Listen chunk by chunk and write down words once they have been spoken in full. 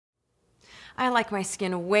I like my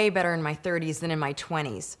skin way better in my 30s than in my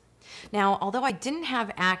 20s. Now, although I didn't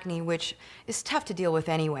have acne, which is tough to deal with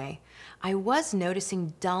anyway, I was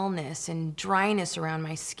noticing dullness and dryness around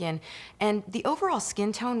my skin, and the overall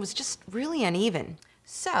skin tone was just really uneven.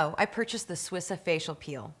 So I purchased the Swisa facial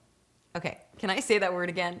peel. Okay, can I say that word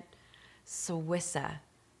again? Swisa.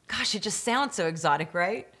 Gosh, it just sounds so exotic,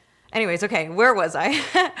 right? Anyways, okay, where was I?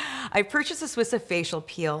 I purchased the Swisa facial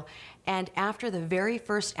peel, and after the very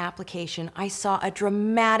first application, I saw a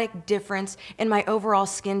dramatic difference in my overall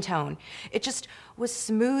skin tone. It just was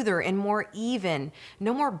smoother and more even.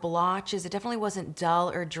 No more blotches. It definitely wasn't dull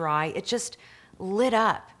or dry. It just lit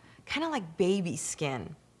up, kind of like baby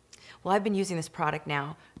skin. Well, I've been using this product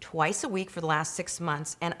now twice a week for the last 6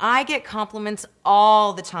 months, and I get compliments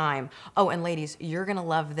all the time. Oh, and ladies, you're gonna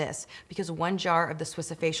love this, because 1 jar of the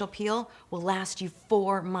Swisa facial peel will last you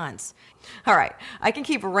 4 months. All right, I can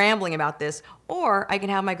keep rambling about this, or I can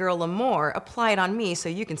have my girl L'Amour apply it on me so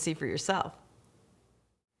you can see for yourself.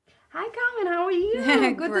 Hi, Carmen, how are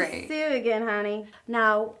you? Good Great. to see you again, honey.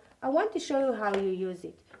 Now, I want to show you how you use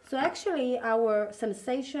it. So actually, our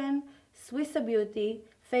Sensation Swisa Beauty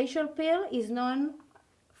facial peel is known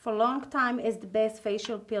for a long time as the best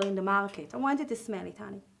facial peel in the market. I wanted to smell it,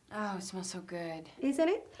 honey. Oh, it smells so good. Isn't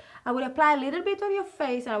it? I will apply a little bit on your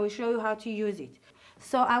face and I will show you how to use it.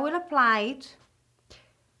 So I will apply it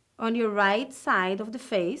on your right side of the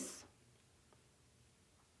face.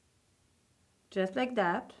 Just like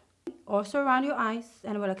that. Also around your eyes,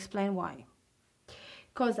 and I will explain why.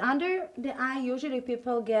 Because under the eye, usually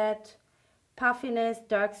people get puffiness,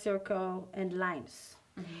 dark circle, and lines.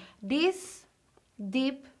 This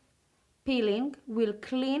deep peeling will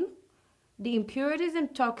clean the impurities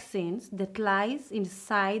and toxins that lies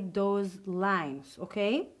inside those lines,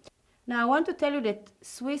 okay? Now I want to tell you that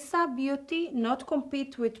Swisa Beauty not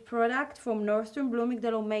compete with product from Nordstrom,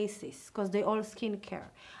 Bloomingdale or Macy's, because they all skincare.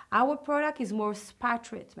 Our product is more spa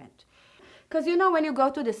treatment. Because you know when you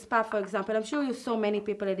go to the spa, for example, I'm sure you saw many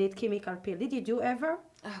people that did chemical peel. Did you do ever?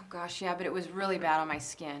 Oh gosh, yeah, but it was really bad on my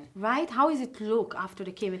skin. Right? How does it look after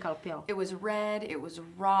the chemical peel? It was red, it was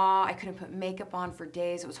raw, I couldn't put makeup on for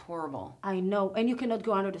days, it was horrible. I know, and you cannot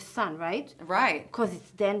go under the sun, right? Right. Because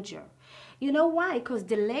it's danger. You know why? Because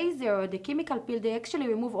the laser or the chemical peel, they actually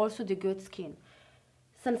remove also the good skin.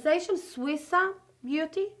 Sensation Swisa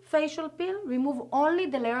Beauty facial peel remove only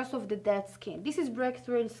the layers of the dead skin. This is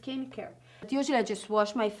breakthrough in skincare. Usually I just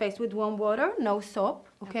wash my face with warm water, no soap,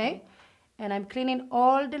 okay? And I'm cleaning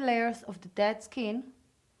all the layers of the dead skin.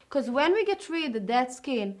 Because when we get rid of the dead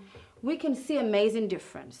skin, we can see amazing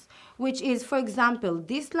difference. Which is, for example,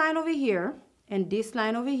 this line over here and this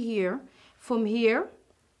line over here. From here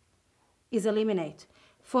is eliminate.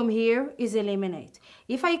 From here is eliminate.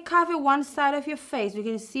 If I cover one side of your face, you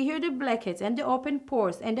can see here the blackheads and the open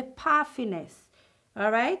pores and the puffiness,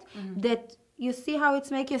 all right? That you see how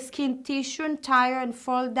it's make your skin tissue and tire and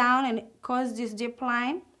fall down and cause this deep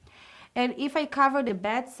line? And if I cover the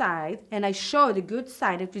bad side and I show the good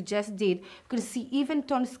side that we just did, you can see even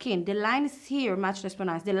tone skin. The line is here much less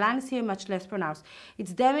pronounced. The line is here much less pronounced.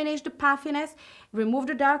 It's diminished the puffiness, remove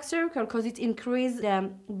the dark circle because it increased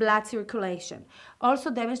the blood circulation.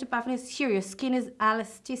 Also damage the puffiness here. Your skin is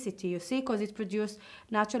elasticity, you see, because it produces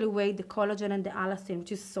naturally way the collagen and the elastin,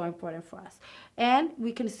 which is so important for us. And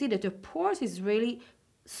we can see that the pores is really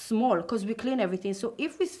small because we clean everything. So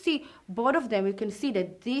if we see both of them, we can see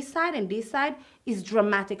that this side and this side is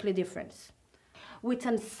dramatically different. With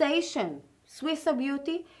Sensation Swisa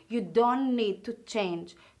Beauty, you don't need to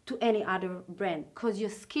change to any other brand because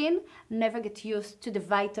your skin never gets used to the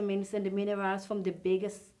vitamins and the minerals from the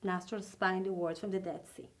biggest natural spa in the world, from the Dead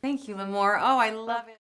Sea. Thank you, L'Amour. Oh, I love it.